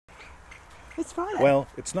It's Friday. Well,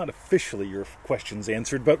 it's not officially your questions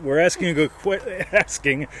answered, but we're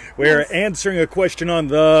we're answering a question on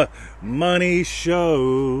the Money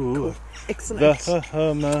Show. Cool. Excellent.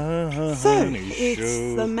 The Money So, Show.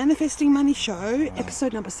 it's the Manifesting Money Show,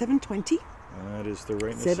 episode number 720. That is the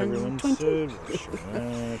rightness everyone said.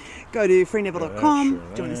 Right. Go to freeneville.com,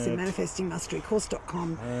 That's join us in right.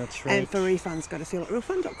 manifestingmasterycourse.com, That's right. and for refunds, go to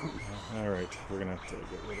feelitrealfun.com. All right, we're going to have to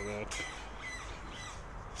get rid of that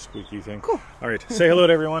squeaky thing. Cool. All right, say hello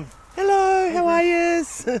to everyone. Hello, how are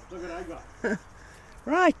yous? Look what I got.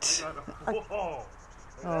 Right. Whoa.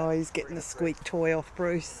 Oh, he's getting the squeak toy off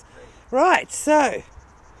Bruce. Right, so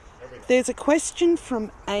there's a question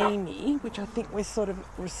from Amy, which I think we're sort of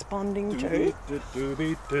responding to.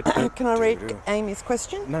 Can I read Amy's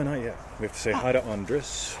question? No, not yet. We have to say hi to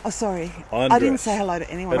Andres. Oh, sorry. Andres. I didn't say hello to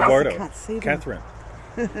anyone else. Eduardo. I can't see them. Catherine.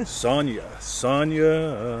 Sonia.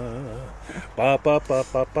 Ba, ba, ba,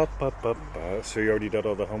 ba, ba, ba, ba, ba. So you already did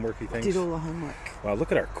all the homeworky things? Did all the homework. Wow,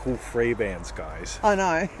 look at our cool fray bands, guys. I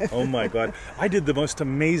know. Oh my God. I did the most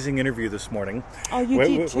amazing interview this morning. Oh, you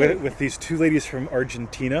did too. With these two ladies from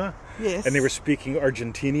Argentina. Yes. And they were speaking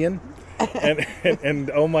Argentinian.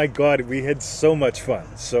 and oh my God, we had so much fun.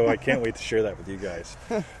 So I can't wait to share that with you guys.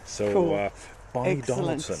 So, Cool. Bonnie Excellent.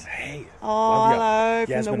 Donaldson, hey. Oh, love ya. hello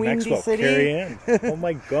from Yasmin the Windy Maxwell, City. Carrie Ann. Oh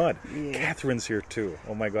my God. Yeah. Catherine's here too.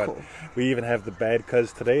 Oh my God. Cool. We even have the bad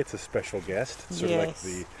cuz today. It's a special guest. It's sort of like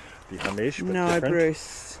Yes. the Hamish, but No, different.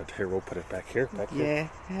 Bruce. But here, we'll put it back here. Yeah,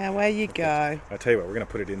 away you go. I'll tell you what, we're going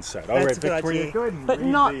to put it inside. All That's right, a good Victoria, idea. go ahead and But read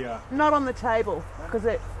not, the... not on the table, because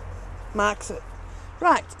it marks it.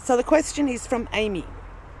 Right, so the question is from Amy.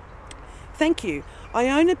 Thank you. I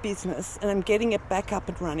own a business and I'm getting it back up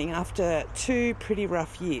and running after 2 pretty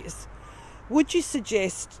rough years. Would you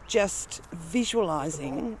suggest just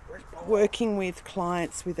visualizing working with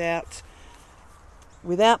clients without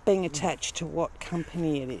being attached to what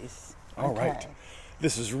company it is? All right.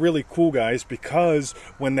 This is really cool, guys, because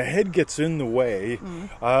when the head gets in the way,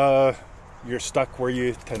 you're stuck where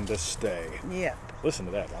you tend to stay. Yeah. Listen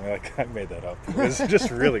to that. I made that up. It's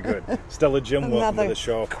just really good. Stella Jim, welcome to the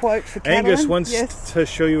show. Quote for Catalan. Angus wants Yes. to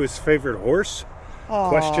show you his favorite horse. Aw.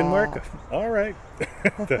 Question mark. All right.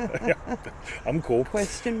 I'm cool.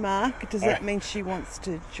 Question mark. Does that mean she wants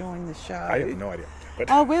to join the show? I have no idea. But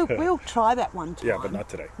Oh, we'll try that one time. yeah, but not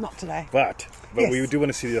today. Not today. But Yes. we do want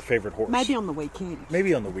to see the favorite horse. Maybe on the weekend.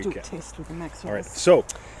 Maybe on the Do weekend. a test with the Maxwells. All right. So,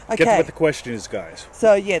 get to Okay. what the question is, guys.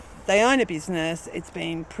 So yeah, they own a business. It's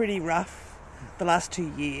been pretty rough the last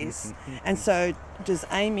 2 years. And so does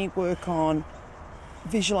Amy work on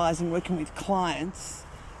visualizing working with clients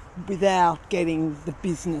without getting the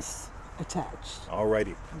business attached?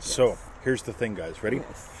 Alrighty. So, here's the thing, guys. Ready?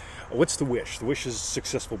 Yes. What's the wish? The wish is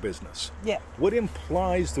successful business. Yeah. What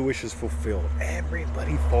implies the wish is fulfilled?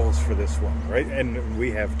 Everybody falls for this one, right? And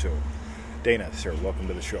we have too. Dana, sir, welcome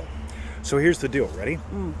to the show. So here's the deal. Ready?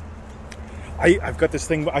 I've got this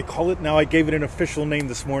thing. I call it now. I gave it an official name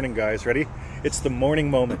this morning, guys. Ready? It's the morning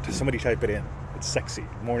moment. Somebody type it in. It's sexy.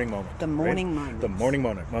 Morning moment. The morning right? moment. The morning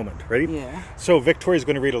moment. Ready? Yeah. So Victoria's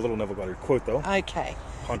going to read a little Neville Goddard quote, though. Okay.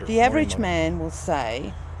 Ponder. The average Morning man will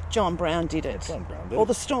say, John Brown did it. John Brown did Or it.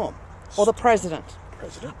 the storm. Or the president.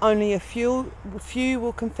 President. Only a few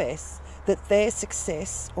will confess that their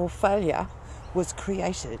success or failure was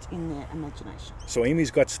created in their imagination. So Amy's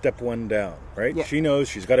got step 1 down, right? Yeah. She knows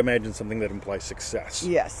she's got to imagine something that implies success.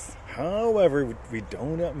 Yes. However, we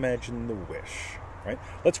don't imagine the wish, right?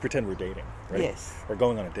 Let's pretend we're dating, right? Yes. We're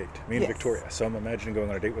going on a date. Me and Yes. Victoria. So I'm imagining going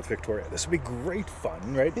on a date with Victoria. This would be great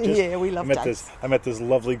fun, right? Yeah, we love dates. I met this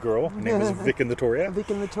lovely girl. Her name is Vic and Victoria. Vic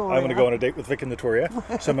and Victoria. I'm going to go on a date with Vic and Victoria.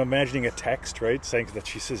 So I'm imagining a text, right, saying that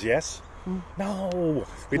she says yes. No,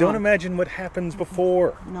 we don't imagine what happens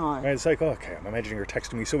before. No. Right? It's like, okay, I'm imagining her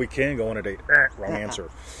texting me so we can go on a date. Wrong answer.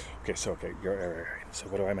 Okay, so so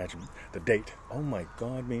what do I imagine? The date. Oh my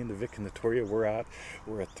God, me and the Vic and Victoria, we're at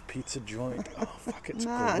the pizza joint. Oh fuck, it's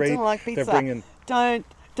No, great. I don't like pizza. They're bringing.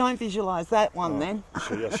 Don't visualise that one then.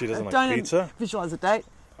 She doesn't like Don't pizza. visualise a date.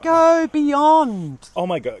 Go beyond. Oh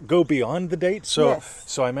my God, go beyond the date. So Yes.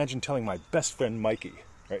 so I imagine telling my best friend Mikey.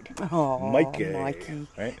 Right, Oh, Mikey.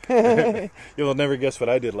 Right, you'll never guess what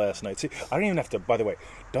I did last night. See, I don't even have to. By the way,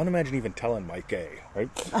 don't imagine even telling Mike A. Right,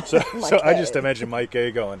 so I just imagine Mike A.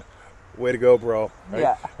 going, "Way to go, bro!" Right,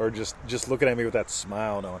 Yeah. or just looking at me with that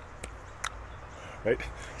smile, knowing. Right,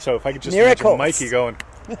 so if I could just Miracles. imagine Mikey going,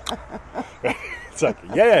 right? It's like,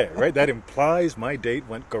 yeah, right. That implies my date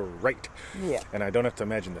went great. Yeah. And I don't have to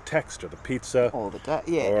imagine the text or the pizza. All the day.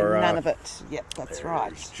 Yeah, Or, none of it. Yep, that's There's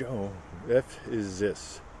right. Joe. F is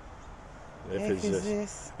this. F is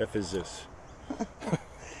this. F is this.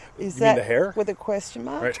 Is You that mean the hair? with a question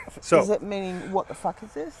mark? Right. So, does it mean what the fuck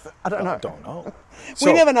is this? I don't know. Don't know.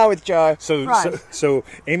 We never know with Joe. So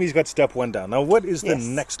Amy's got step 1 down. Now, what is the Yes.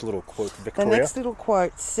 next little quote, The Victoria? next little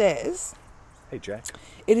quote says, Hey, Jack.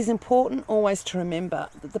 "It is important always to remember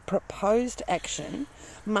that the proposed action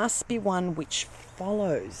must be one which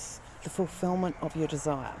follows the fulfillment of your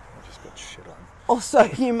desire. I just got shit on. Also,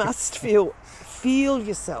 you must feel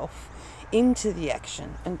yourself into the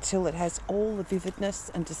action until it has all the vividness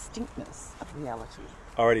and distinctness of reality."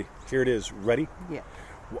 Alrighty, here it is. Ready? Yeah.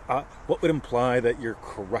 What would imply that you're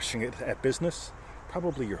crushing it at business?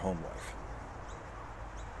 Probably your home life.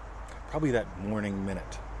 Probably that morning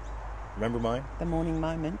minute. Remember mine? The morning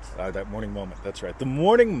moment. That morning moment. That's right. The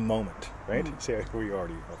morning moment, right? See, we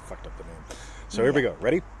already fucked up the name. So here we go.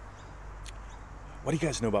 Ready? What do you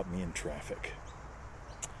guys know about me and traffic?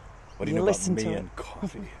 What do you know about me and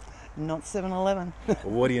coffee? Not 7-Eleven.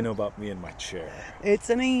 What do you know about me and my chair? It's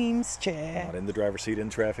an Eames chair. Not in the driver's seat, in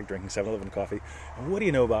traffic, drinking 7-Eleven coffee. And what do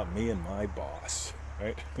you know about me and my boss?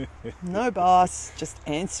 Right? No boss, just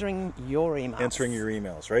answering your emails. Answering your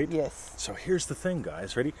emails, right? Yes. So here's the thing,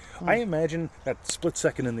 guys. Ready? I imagine that split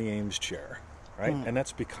second in the Ames chair, right? And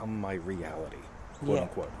that's become my reality, quote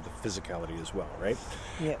unquote, the physicality as well, right?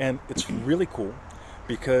 Yeah. And it's really cool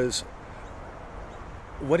because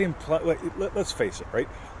let's face it, right?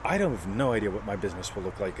 I have no idea what my business will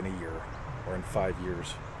look like in a year or in 5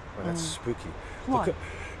 years. Well, that's spooky. Why?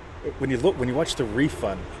 When you watch the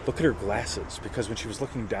refund, look at her glasses, because when she was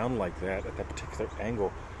looking down like that at that particular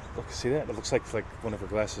angle, look, see that? It looks like one of her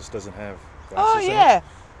glasses doesn't have glasses. Oh in yeah, it.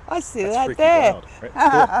 I see That's that freaking there. wild, right?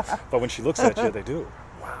 Yeah. But when she looks at you, they do.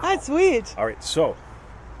 Wow. That's weird. All right, so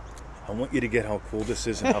I want you to get how cool this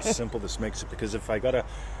is and how simple this makes it, because I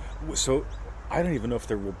don't even know if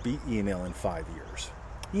there will be email in 5 years.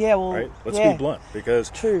 Yeah, well, Right? Let's be blunt, because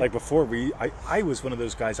True. like before I was one of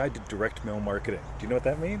those guys. I did direct mail marketing. Do you know what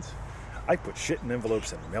that means? I put shit in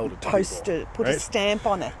envelopes and mailed it to people. Put right? a stamp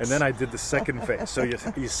on it. And then I did the second phase. So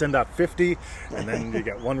you send out 50, and then you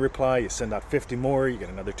get 1 reply. You send out 50 more. You get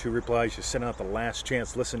another 2 replies. You send out the last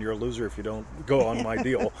chance. Listen, you're a loser if you don't go on my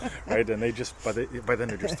deal, right? And they just by then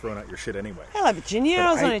they're just throwing out your shit anyway. Hello, Virginia.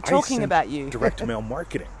 I was only talking about you. Direct mail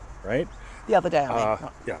marketing, right? The other day, I mean.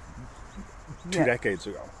 Yeah. 2 decades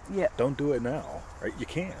ago. Yeah. Don't do it now, right? You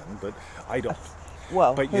can, but I don't.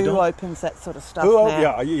 Well, but who opens that sort of stuff now?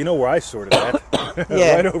 Yeah, you know where I sorted that?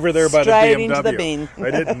 Yeah. Right over there by Straight the BMW. into the bin.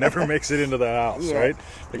 Right? It never makes it into the house, Yeah. right?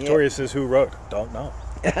 Victoria says, who wrote? Don't know.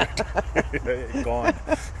 Gone.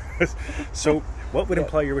 So what would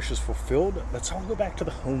imply your wish is fulfilled? Let's all go back to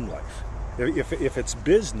the home life. If it's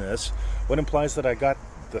business, what implies that I got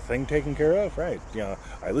the thing taken care of? Right.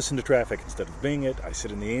 I listen to traffic instead of being it. I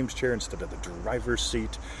sit in the Ames chair instead of the driver's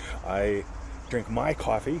seat. I drink my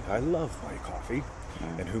coffee. I love my coffee.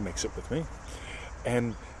 And who makes it with me?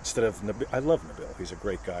 And instead of Nabil, I love Nabil. He's a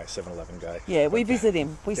great guy, 7-Eleven guy. Yeah, we visit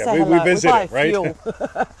him. We say we hello. visit him, right? Fuel.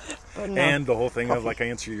 But no. And the whole thing of like, I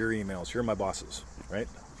answer your emails. You're my bosses, right?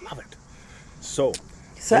 Love it. So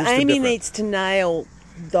Amy needs to nail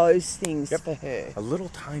those things for her. A little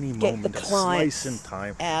tiny Get moment, the a clients slice in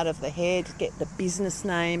time. out of the head, get the business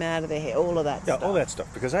name out of the head, all of that stuff. Yeah, all that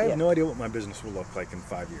stuff. Because I have no idea what my business will look like in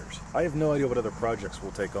 5 years. I have no idea what other projects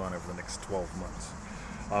we'll take on over the next 12 months.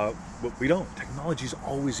 But we don't. Technology is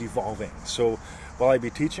always evolving. So will I be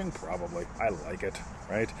teaching? Probably. I like it,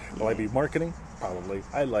 right? Will I be marketing? Probably.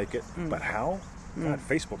 I like it. But how? God,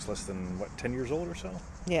 Facebook's less than, 10 years old or so?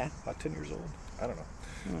 Yeah. About 10 years old? I don't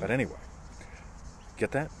know. But anyway,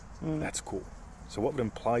 get that? That's cool. So what would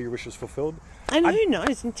imply your wish is fulfilled? And who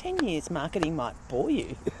knows, in 10 years, marketing might bore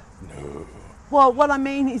you. No. Well, what I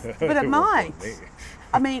mean is, but it It won't might. bore me.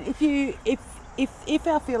 I mean, if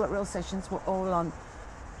our Feel It Real sessions were all on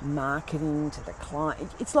marketing to the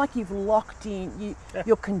client, it's like you've locked in,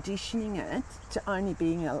 you're conditioning it to only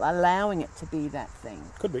allowing it to be that thing.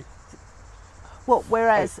 Could be. Well,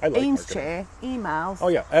 whereas I like Eames marketing. chair, emails. Oh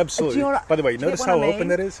yeah, absolutely. By the way, notice how open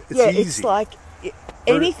that is? It's easy. It's like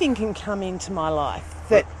anything can come into my life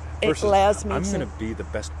that it allows me I'm to. going to be the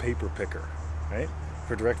best paper picker, right?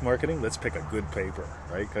 For direct marketing, let's pick a good paper,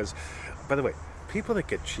 right? Because, by the way, people that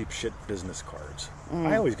get cheap shit business cards,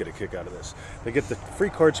 I always get a kick out of this. They get the free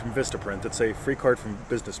cards from Vistaprint that say free card from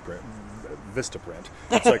Vistaprint.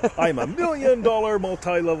 It's like, I'm $1 million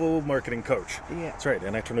multi-level marketing coach. Yeah. That's right.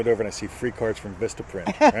 And I turn it over and I see free cards from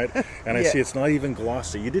Vistaprint, right? And I see it's not even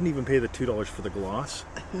glossy. You didn't even pay the $2 for the gloss,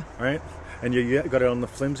 right? And you got it on the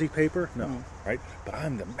flimsy paper? No, right? But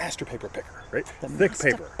I'm the master paper picker, right? Thick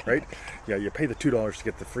paper, right? Yeah, you pay the $2 to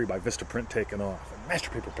get the free by Vistaprint taken off. A master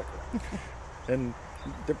paper picker. And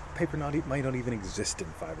the paper might not even exist in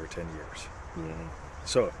 5 or 10 years. Yeah.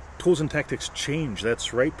 So Tools and tactics change.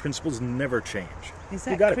 That's right. Principles never change. Is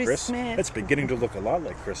that you got Christmas? it, Chris. It's beginning to look a lot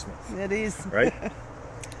like Christmas. It is. Right?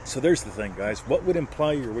 So there's the thing, guys. What would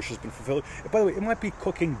imply your wish has been fulfilled? By the way, it might be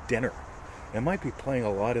cooking dinner. It might be playing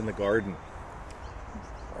a lot in the garden.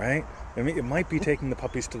 Right? I mean, it might be taking the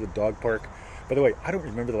puppies to the dog park. By the way, I don't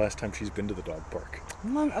remember the last time she's been to the dog park.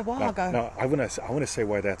 A while ago. Now, I want to say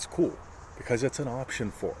why that's cool. Because it's an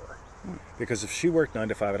option for her. Because if she worked 9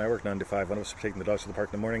 to 5 and I worked 9 to 5, one of us would be taking the dogs to the park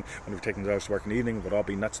in the morning, one of us would be taking the dogs to work in the evening, we'd all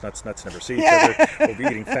be nuts, never see each other. We'll be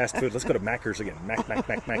eating fast food. Let's go to Macca's again. Mac,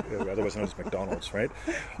 otherwise known as McDonald's, right?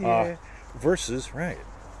 Yeah. Versus, right,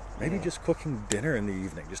 maybe just cooking dinner in the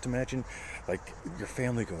evening. Just imagine, like, your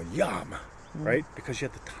family going, yum, right? Because you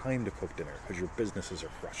had the time to cook dinner, because your businesses are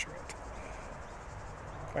crushing it.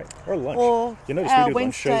 Right. Or lunch. Or you notice we do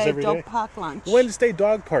lunch shows every day. Wednesday dog park lunch. Wednesday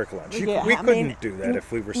dog park lunch. Yeah, we couldn't do that if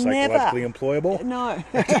we were psychologically employable. No.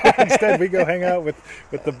 Instead, we go hang out with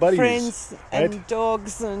the buddies. Friends right? and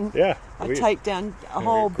dogs, and yeah, I take down a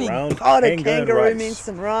whole big ground pot of handgun kangaroo rice. mince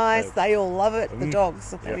and rice. They all love it. The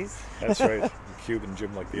dogs, the puppies. Yeah, that's right. Cube and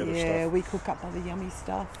Jim like the other stuff. Yeah, we cook up other yummy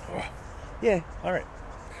stuff. Oh. Yeah. All right.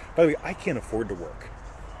 By the way, I can't afford to work.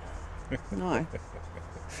 No.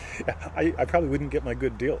 I probably wouldn't get my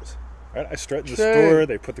good deals. Right? I start in the True. store.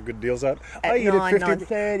 They put the good deals out. At I eat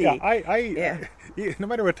 9:30. Yeah, no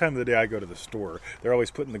matter what time of the day I go to the store, they're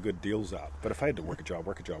always putting the good deals out. But if I had to work a job,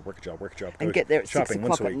 And get there at 6 shopping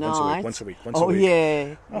o'clock at night. once a week. Oh,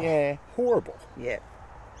 yeah. Horrible. Yeah.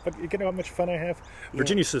 But you know how much fun I have?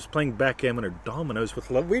 Virginia says playing backgammon or dominoes with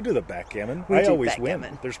love. We do the backgammon. We I do always backgammon.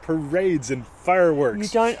 win. There's parades and fireworks. You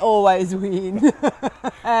don't always win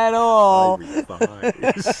at all. I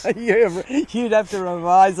revise. You'd have to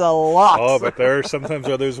revise a lot. Oh, but there are sometimes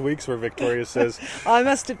are those weeks where Victoria says, I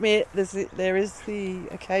must admit, there is the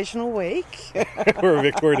occasional week. where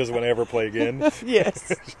Victoria doesn't want to ever play again. Yes.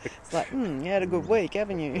 It's like, you had a good week,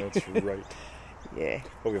 haven't you? That's right. Yeah.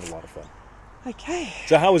 But we have a lot of fun. Okay.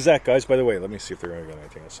 So how was that, guys? By the way, let me see if there are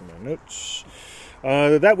anything else in my notes.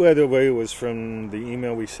 That, by the way, was from the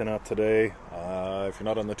email we sent out today. If you're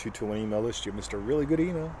not on the 221 email list, you missed a really good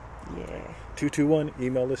email. Yeah. 221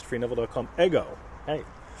 email list, freeneville.com. Ego. Hey.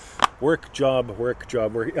 Work, job.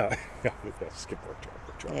 Yeah, skip work,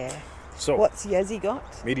 job. Yeah. So, what's Yazzie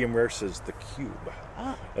got? medium rare says the cube.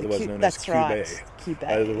 Ah, otherwise known that's as cube right. Cube.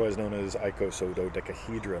 Otherwise known as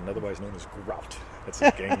icosododecahedron. Otherwise known as grout. That's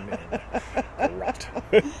his game name. Grout.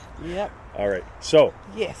 Yep. All right. So,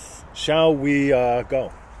 Yes. shall we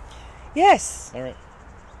go? Yes. All right.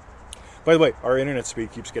 By the way, our internet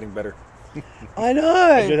speed keeps getting better. I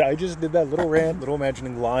know. I just did that little rant, little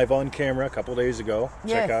imagining live on camera a couple days ago.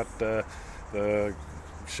 Yes. Check out the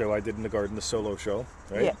show I did in the garden, the solo show.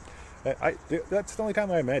 Right? Yep. That's the only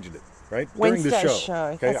time I imagined it. Right? Wednesday During the show.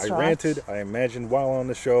 Okay, That's I right. ranted, I imagined while on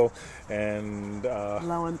the show, and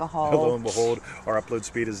Lo and behold. our upload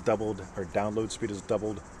speed is doubled, our download speed is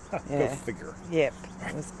doubled. Go Yeah. figure. Yep.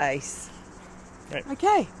 It was ace. Right.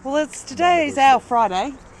 Okay. Well, today's our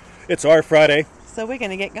Friday, It's our Friday. so we're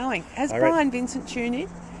going to get going. Has All right. Brian Vincent tuned in?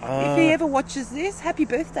 If he ever watches this, happy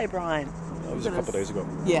birthday, Brian. That was a couple days ago.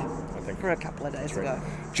 Yeah. I think. For a couple of days Right. ago.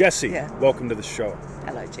 Jesse, Yeah. welcome to the show.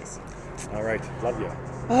 Hello, Jesse. All right, love you.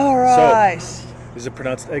 All right. Is it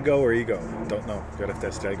pronounced ego or ego? Don't know. Gotta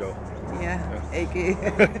test ego. Yeah. Eggy.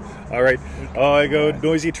 All right. Oh, I go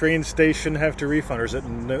noisy train station have to refund, or is it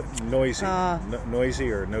noisy?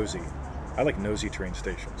 Noisy or nosy? I like nosy train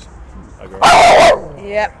stations. I go.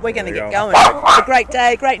 Yep. We're going to There you get go. going. It's a great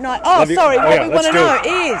day, great night. Oh, Love you. sorry. Oh, What yeah, we want to let's know do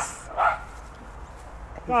is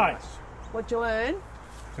Nice. what you learn.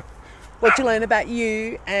 What you learn about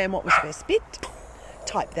you and what was your best bit.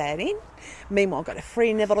 Type that in. Meanwhile, go to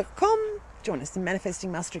freeneville.com. Join us in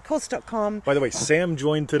manifestingmasterycourse.com. By the way, Sam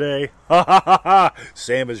joined today.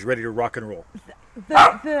 Sam is ready to rock and roll.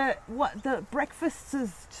 The breakfasts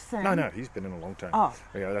is Sam. No, he's been in a long time. Oh.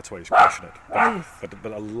 Yeah, that's why he's crushing it. But, Oh, yes.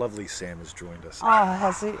 but a lovely Sam has joined us. Oh,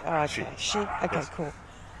 has he? Oh, okay. She. Okay, Yes. cool.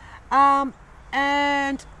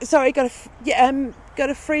 And sorry, go to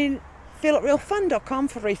feelitrealfun.com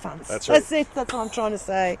for refunds. That's right. That's it. That's what I'm trying to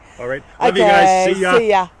say. All right. Love you guys. See ya. See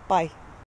ya. Bye.